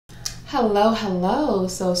Hello.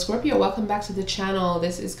 So Scorpio, welcome back to the channel.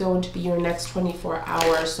 This is going to be your next 24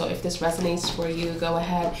 hours. So if this resonates for you, go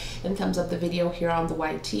ahead and thumbs up the video here on the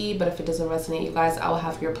YT. But if it doesn't resonate, you guys, I will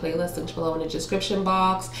have your playlist linked below in the description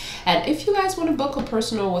box. And if you guys want to book a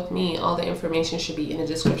personal with me, all the information should be in the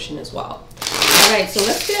description as well. All right, so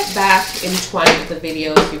let's get back entwined with the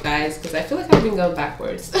videos, you guys, because I feel like I've been going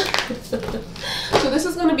backwards. So this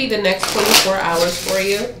is going to be the next 24 hours for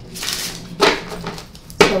you.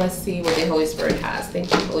 So let's see what the Holy Spirit has. Thank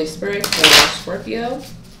you, Holy Spirit, for Scorpio.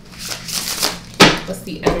 What's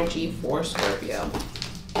the energy for Scorpio?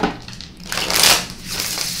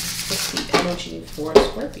 What's the energy for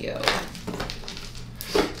Scorpio?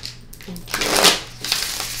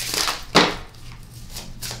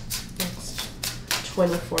 Next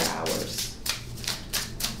 24 hours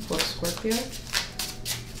for Scorpio.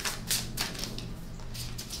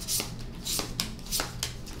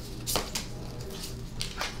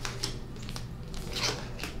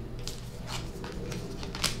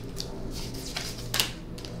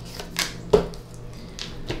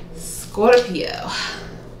 Scorpio.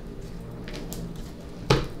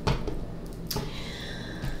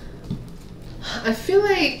 I feel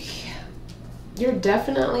like you're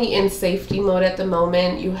definitely in safety mode at the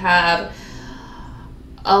moment. You have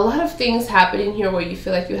a lot of things happening here where you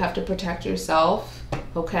feel like you have to protect yourself,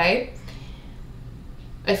 okay?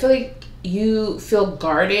 I feel like you feel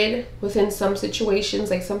guarded within some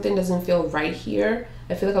situations, like something doesn't feel right here.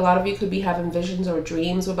 I feel like a lot of you could be having visions or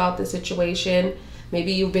dreams about the situation.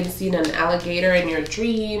 Maybe you've been seeing an alligator in your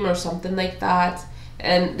dream or something like that.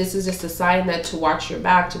 And this is just a sign that to watch your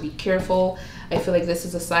back, to be careful. I feel like this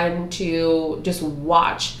is a sign to just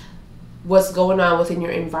watch what's going on within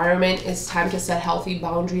your environment. It's time to set healthy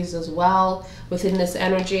boundaries as well within this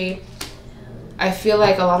energy. I feel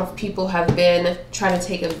like a lot of people have been trying to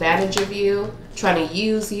take advantage of you, trying to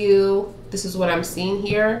use you. This is what I'm seeing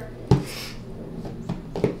here.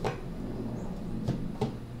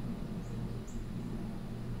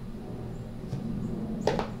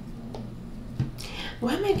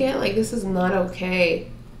 Why am I getting like this is not okay?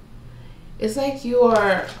 It's like you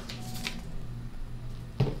are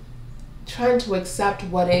trying to accept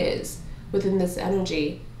what is within this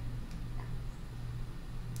energy.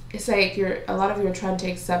 It's like a lot of you are trying to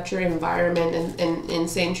accept your environment and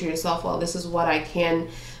saying to yourself, well, this is what I can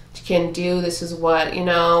do. This is what, you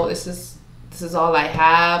know, this is all I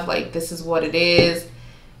have. Like, this is what it is.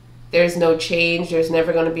 There's no change. There's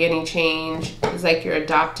never going to be any change. It's like you're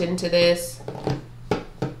adopting to this.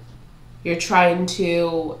 You're trying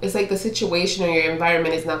to, it's like the situation or your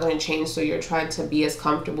environment is not going to change, so you're trying to be as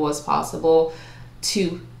comfortable as possible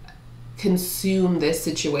to consume this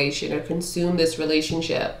situation or consume this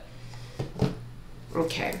relationship.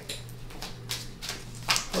 Okay.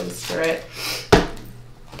 Holy Spirit.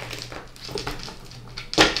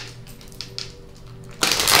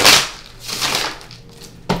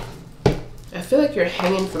 I feel like you're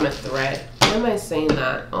hanging from a thread. Why am I saying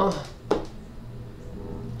that? Oh.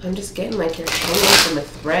 I'm just getting like you're hanging from a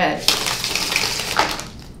thread.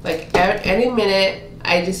 Like at any minute,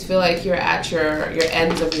 I just feel like you're at your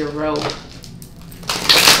ends of your rope.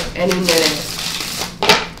 At any minute.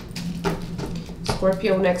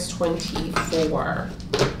 Scorpio, next 24.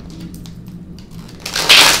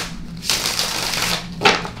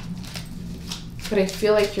 But I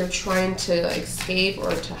feel like you're trying to escape or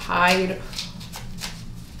to hide.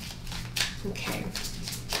 Okay.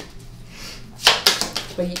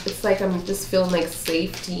 But it's like I'm just feeling like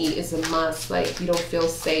safety is a must. Like you don't feel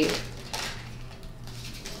safe.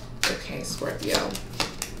 Okay, Scorpio.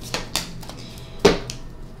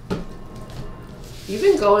 You've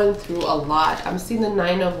been going through a lot. I'm seeing the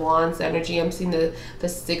 9 of Wands energy. I'm seeing the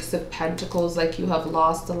 6 of Pentacles, like you have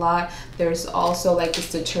lost a lot. There's also like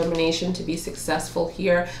this determination to be successful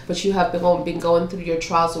here. But you have been going through your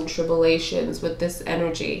trials and tribulations with this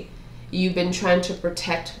energy. You've been trying to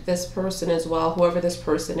protect this person as well, whoever this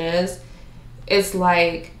person is. It's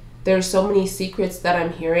like there's so many secrets that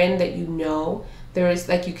I'm hearing that you know. There is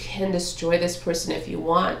like you can destroy this person if you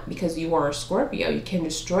want because you are a Scorpio. You can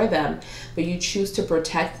destroy them, but you choose to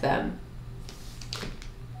protect them.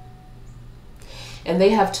 And they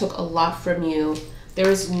have took a lot from you. There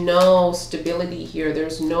is no stability here.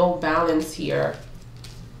 There's no balance here.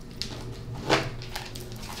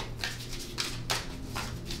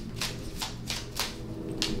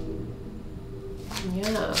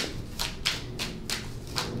 Yeah.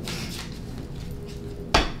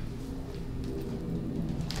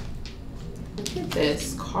 Look at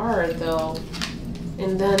this card though.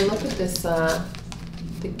 And then look at this the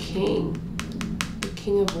King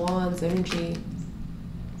of Wands energy.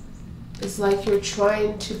 It's like you're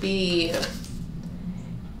trying to be,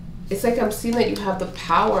 it's like I'm seeing that you have the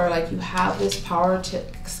power, like you have this power to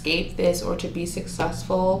escape this or to be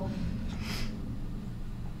successful.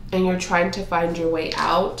 And you're trying to find your way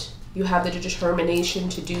out. You have the determination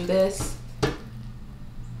to do this.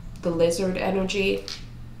 The lizard energy.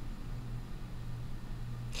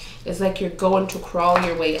 It's like you're going to crawl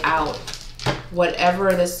your way out.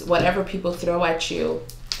 Whatever people throw at you.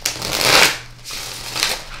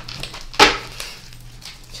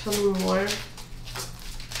 Tell me more.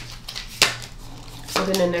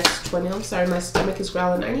 Within the next 20. I'm sorry, my stomach is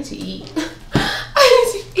growling. I need to eat.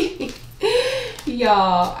 I need to eat.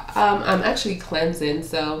 Y'all, I'm actually cleansing,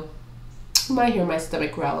 so you might hear my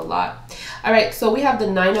stomach growl a lot. All right, so we have the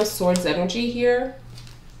Nine of Swords energy here.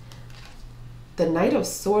 The Knight of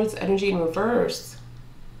Swords energy in reverse.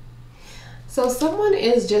 So someone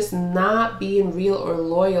is just not being real or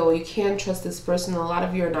loyal. You can't trust this person. A lot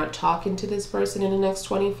of you are not talking to this person in the next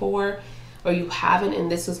 24, or you haven't,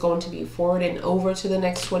 and this is going to be forward and over to the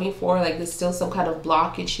next 24. Like there's still some kind of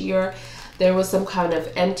blockage here. There was some kind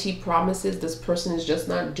of empty promises. This person is just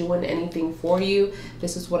not doing anything for you.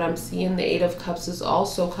 This is what I'm seeing. The Eight of Cups is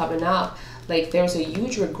also coming up. Like there's a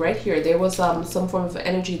huge regret here. There was some form of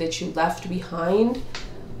energy that you left behind,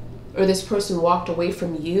 or this person walked away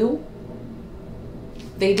from you.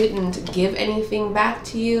 They didn't give anything back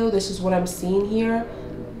to you. This is what I'm seeing here.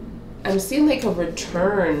 I'm seeing like a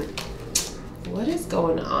return. What is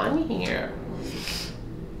going on here?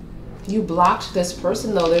 You blocked this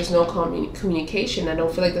person though. There's no communication. I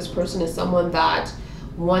don't feel like this person is someone that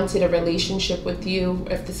wanted a relationship with you,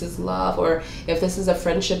 if this is love, or if this is a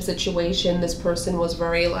friendship situation. This person was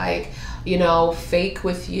very like, you know, fake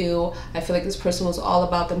with you. I feel like this person was all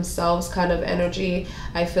about themselves kind of energy.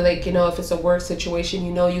 I feel like, you know, if it's a work situation,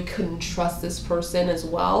 you know, you couldn't trust this person as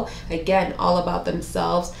well. Again, all about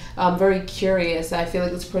themselves. Very curious. I feel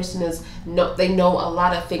like this person is, they know a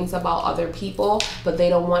lot of things about other people, but they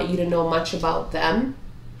don't want you to know much about them.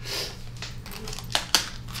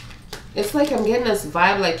 It's like I'm getting this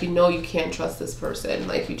vibe like, you know, you can't trust this person.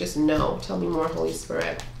 Like you just know. Tell me more, Holy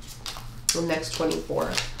Spirit. The next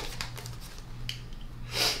 24.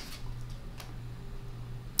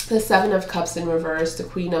 The Seven of Cups in reverse. The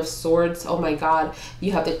Queen of Swords. Oh my God.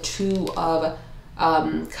 You have the Two of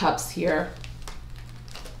Cups here.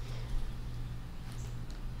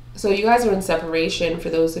 So you guys are in separation for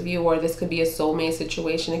those of you, or this could be a soulmate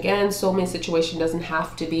situation. Again, soulmate situation doesn't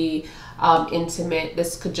have to be intimate.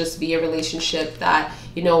 This could just be a relationship that,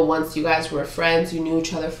 you know, once you guys were friends, you knew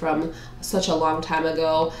each other from such a long time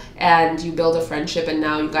ago, and you build a friendship, and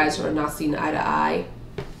now you guys are not seeing eye to eye.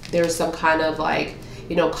 There's some kind of like,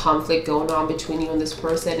 you know, conflict going on between you and this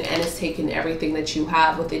person, and it's taking everything that you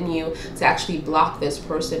have within you to actually block this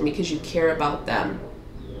person because you care about them.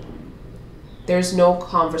 There's no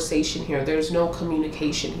conversation here. There's no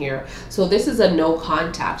communication here. So this is a no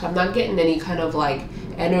contact. I'm not getting any kind of like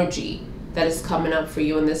energy that is coming up for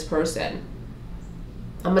you and this person.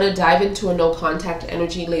 I'm going to dive into a no contact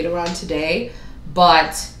energy later on today,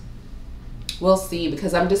 but we'll see,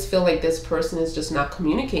 because I'm just feel like this person is just not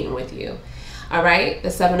communicating with you. All right, the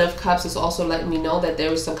Seven of Cups is also letting me know that there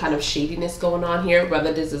was some kind of shadiness going on here,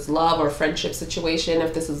 whether this is love or friendship situation.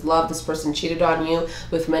 If this is love, this person cheated on you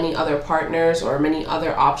with many other partners or many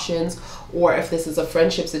other options. Or if this is a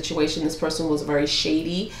friendship situation, this person was very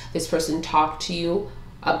shady. This person talked to you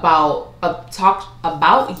about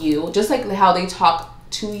you, just like how they talk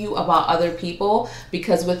to you about other people.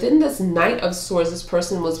 Because within this Knight of Swords, this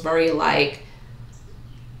person was very like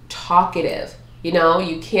talkative. You know,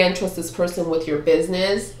 you can't trust this person with your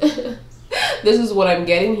business. This is what I'm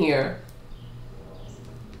getting here.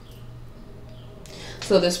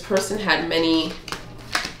 So this person had many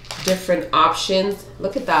different options.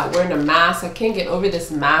 Look at that, wearing a mask. I can't get over this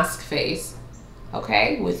mask face.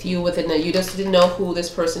 Okay, with you within the, you just didn't know who this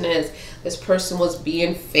person is. This person was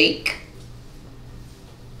being fake,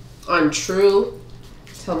 untrue.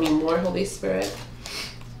 Tell me more, Holy Spirit.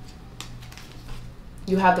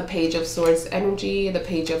 You have the Page of Swords energy, the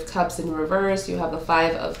Page of Cups in reverse. You have the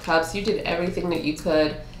Five of Cups. You did everything that you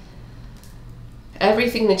could.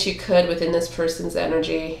 Everything that you could within this person's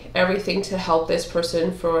energy. Everything to help this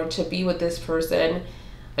person, to be with this person.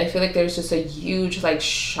 I feel like there's just a huge like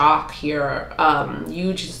shock here.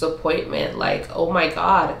 Huge disappointment. Like, oh my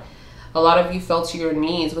God. A lot of you fell to your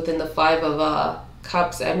knees within the Five of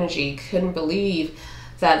Cups energy. Couldn't believe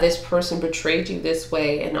that this person betrayed you this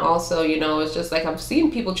way. And also, you know, it's just like I'm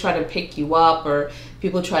seeing people try to pick you up, or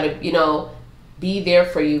people try to, you know, be there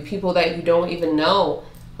for you, people that you don't even know.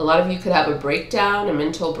 A lot of you could have a breakdown, a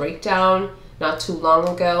mental breakdown not too long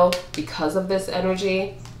ago because of this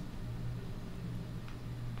energy.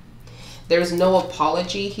 There's no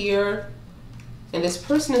apology here. And this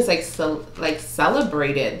person is like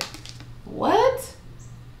celebrated. What?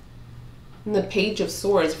 And the Page of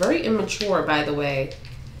Swords. Very immature, by the way.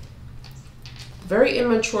 Very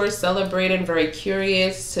immature, celebrated, very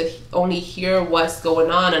curious to only hear what's going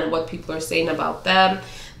on and what people are saying about them.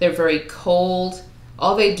 They're very cold.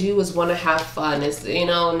 All they do is want to have fun. It's, you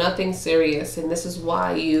know, nothing serious. And this is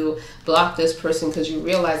why you block this person, because you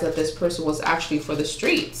realize that this person was actually for the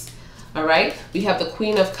streets. All right. We have the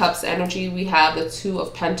Queen of Cups energy. We have the Two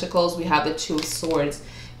of Pentacles. We have the Two of Swords.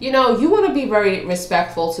 You know, you want to be very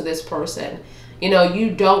respectful to this person. You know,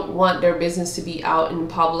 you don't want their business to be out in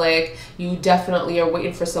public. You definitely are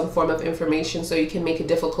waiting for some form of information so you can make a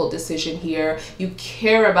difficult decision here. You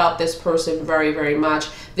care about this person very, very much.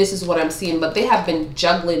 This is what I'm seeing, but they have been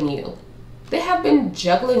juggling you. They have been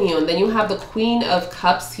juggling you. And then you have the Queen of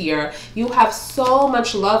Cups here. You have so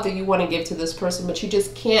much love that you want to give to this person, but you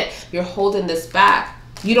just can't. You're holding this back.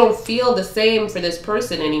 You don't feel the same for this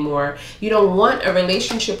person anymore. You don't want a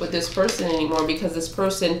relationship with this person anymore because this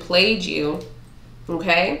person played you.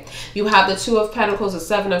 Okay, you have the Two of Pentacles, the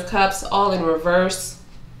Seven of Cups, all in reverse.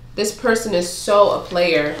 This person is so a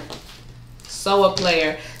player. So a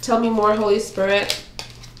player. Tell me more, Holy Spirit.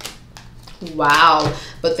 Wow.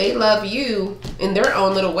 But they love you in their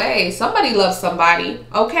own little way. Somebody loves somebody.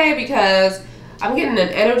 Okay, because I'm getting an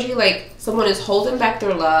energy like someone is holding back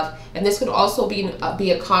their love. And this could also be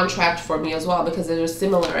a contract for me as well, because there's a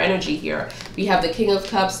similar energy here. We have the King of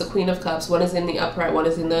Cups, the Queen of Cups. One is in the upright, one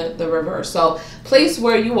is in the reverse. So place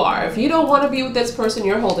where you are. If you don't want to be with this person,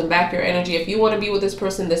 you're holding back your energy. If you want to be with this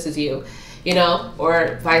person, this is you. You know,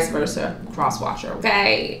 or vice versa. Cross watcher.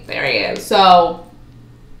 Okay, there he is. So,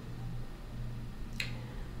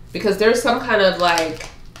 because there's some kind of like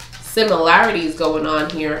similarities going on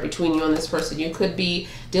here between you and this person. You could be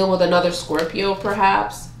dealing with another Scorpio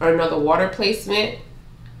perhaps, or another water placement.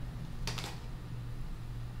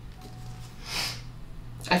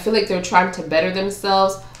 I feel like they're trying to better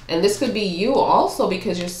themselves, and this could be you also,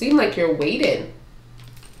 because you seem like you're waiting.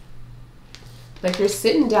 Like you're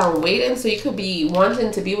sitting down waiting, so you could be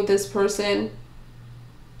wanting to be with this person,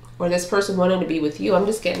 or this person wanting to be with you. I'm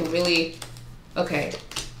just getting really, okay.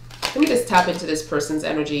 Let me just tap into this person's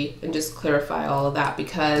energy and just clarify all of that,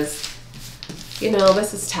 because, you know,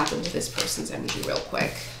 let's just tap into this person's energy real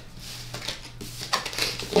quick.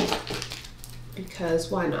 Because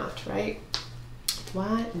why not, right?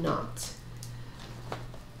 Why not?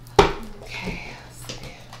 Okay, let's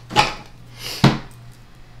see.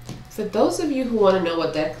 For those of you who want to know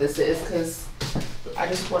what deck this is, because I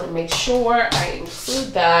just want to make sure I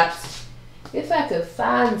include that. If I could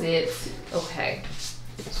find it. Okay.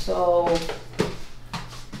 So,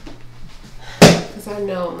 because I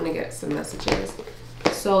know I'm going to get some messages.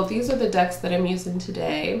 So these are the decks that I'm using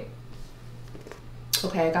today.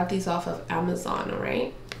 Okay, I got these off of Amazon, all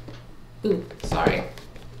right? Ooh, sorry.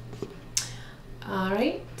 All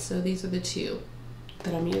right, so these are the two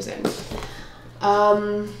that I'm using.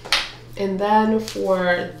 And then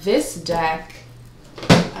for this deck,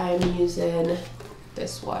 I'm using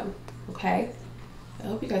this one, okay? I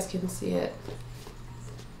hope you guys can see it.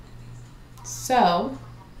 So,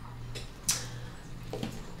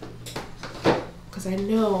 because I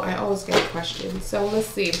know I always get questions. So let's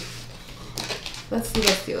see. Let's see.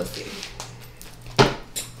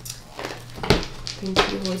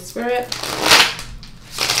 Thank you, Holy Spirit.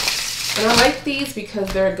 And I like these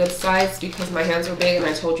because they're a good size, because my hands are big, and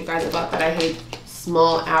I told you guys about that. I hate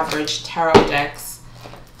small, average tarot decks.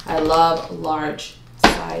 I love large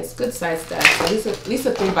size, good size decks. At least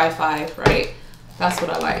a 3x5, right? That's what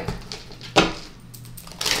I like.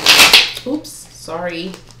 Oops,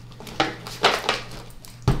 sorry.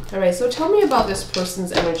 All right, so tell me about this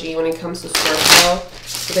person's energy when it comes to Scorpio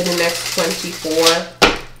within the next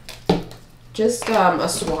 24. Just a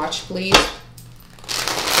swatch, please,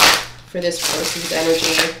 for this person's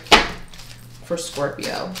energy for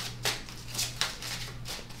Scorpio.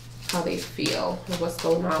 How they feel and what's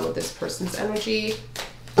going on with this person's energy.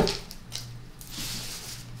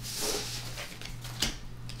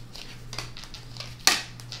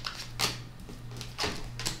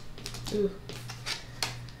 Ooh.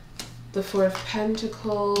 The Four of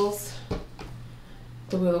Pentacles,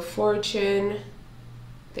 the Wheel of Fortune,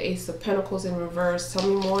 the Ace of Pentacles in reverse. Tell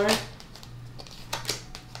me more.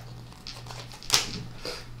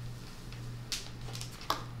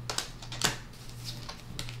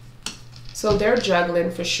 So they're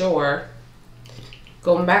juggling for sure,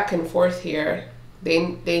 going back and forth here.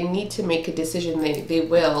 They need to make a decision. They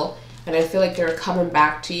will, and I feel like they're coming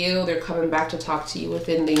back to you. They're coming back to talk to you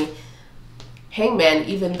within the Hangman,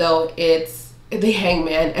 even though it's the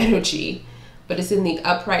Hangman energy, but it's in the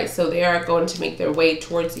upright, so they are going to make their way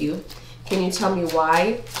towards you. Can you tell me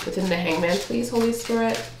why within the Hangman, please, Holy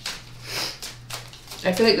Spirit?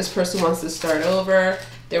 I feel like this person wants to start over.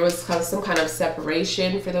 There was some kind of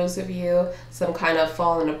separation for those of you, some kind of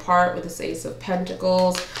falling apart with this Ace of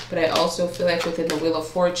Pentacles, but I also feel like within the Wheel of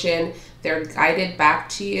Fortune, they're guided back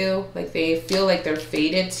to you, like they feel like they're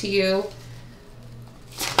fated to you.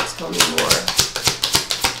 Tell me more.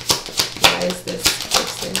 Why is this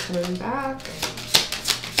person coming back?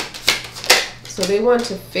 So they want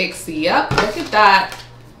to fix, yep, look at that.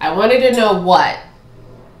 I wanted to know what.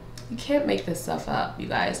 You can't make this stuff up, you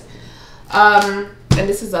guys. And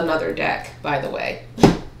this is another deck, by the way.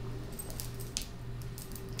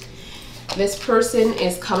 This person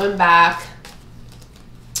is coming back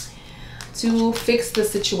to fix the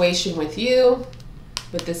situation with you,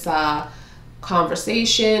 with this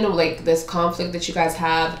conversation, like this conflict that you guys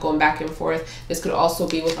have going back and forth. This could also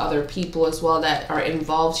be with other people as well that are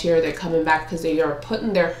involved here. They're coming back because they are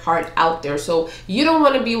putting their heart out there. So you don't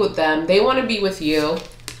want to be with them. They want to be with you,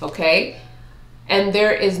 okay? And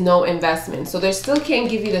there is no investment. So they still can't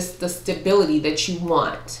give you the stability that you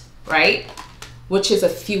want, right? Which is a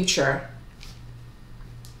future.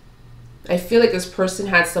 I feel like this person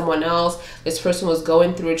had someone else. This person was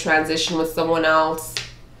going through a transition with someone else.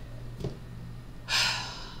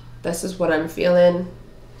 This is what I'm feeling.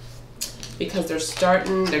 Because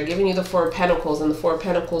they're giving you the Four of Pentacles. And the Four of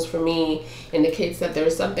Pentacles for me indicates that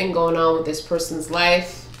there's something going on with this person's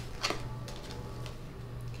life.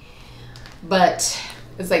 But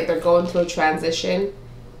it's like they're going through a transition.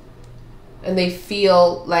 And they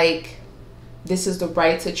feel like this is the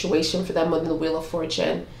right situation for them within the Wheel of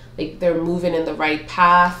Fortune. Like they're moving in the right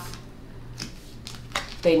path.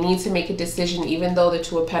 They need to make a decision, even though the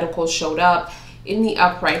Two of Pentacles showed up in the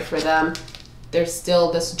upright for them. There's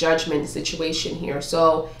still this judgment situation here.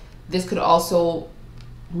 So this could also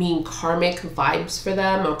mean karmic vibes for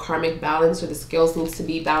them, or karmic balance, or the scales needs to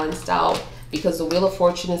be balanced out, because the Wheel of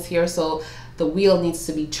Fortune is here. So the wheel needs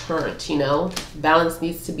to be turned, you know, balance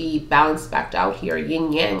needs to be balanced back out here.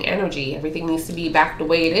 Yin yang energy, everything needs to be back the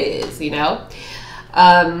way it is, you know.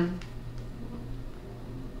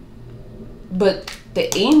 But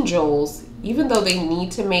the angels, even though they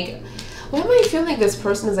need to make, why am I feeling like this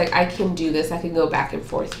person is like, I can do this, I can go back and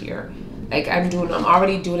forth here, like I'm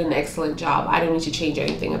already doing an excellent job, I don't need to change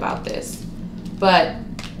anything about this. But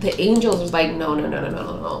the angels was like, no,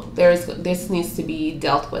 this needs to be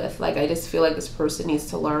dealt with. Like I just feel like this person needs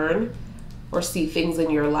to learn or see things in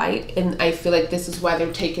your light. And I feel like this is why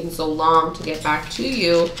they're taking so long to get back to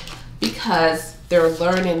you, because they're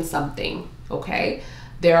learning something, okay?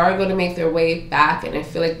 They are going to make their way back. And I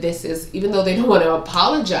feel like this is, even though they don't want to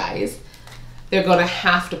apologize, they're going to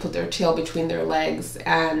have to put their tail between their legs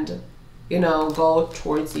and, you know, go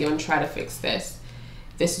towards you and try to fix this.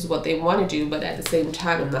 This is what they want to do, but at the same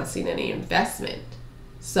time, I'm not seeing any investment.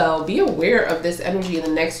 So be aware of this energy in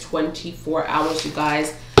the next 24 hours, you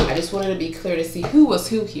guys. I just wanted to be clear to see who was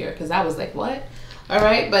who here, because I was like, what? All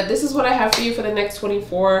right, but this is what I have for you for the next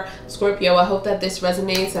 24, Scorpio. I hope that this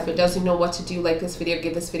resonates. If it does, you know what to do. Like this video,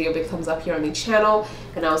 give this video a big thumbs up here on the channel,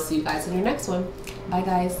 and I'll see you guys in your next one. Bye,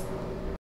 guys.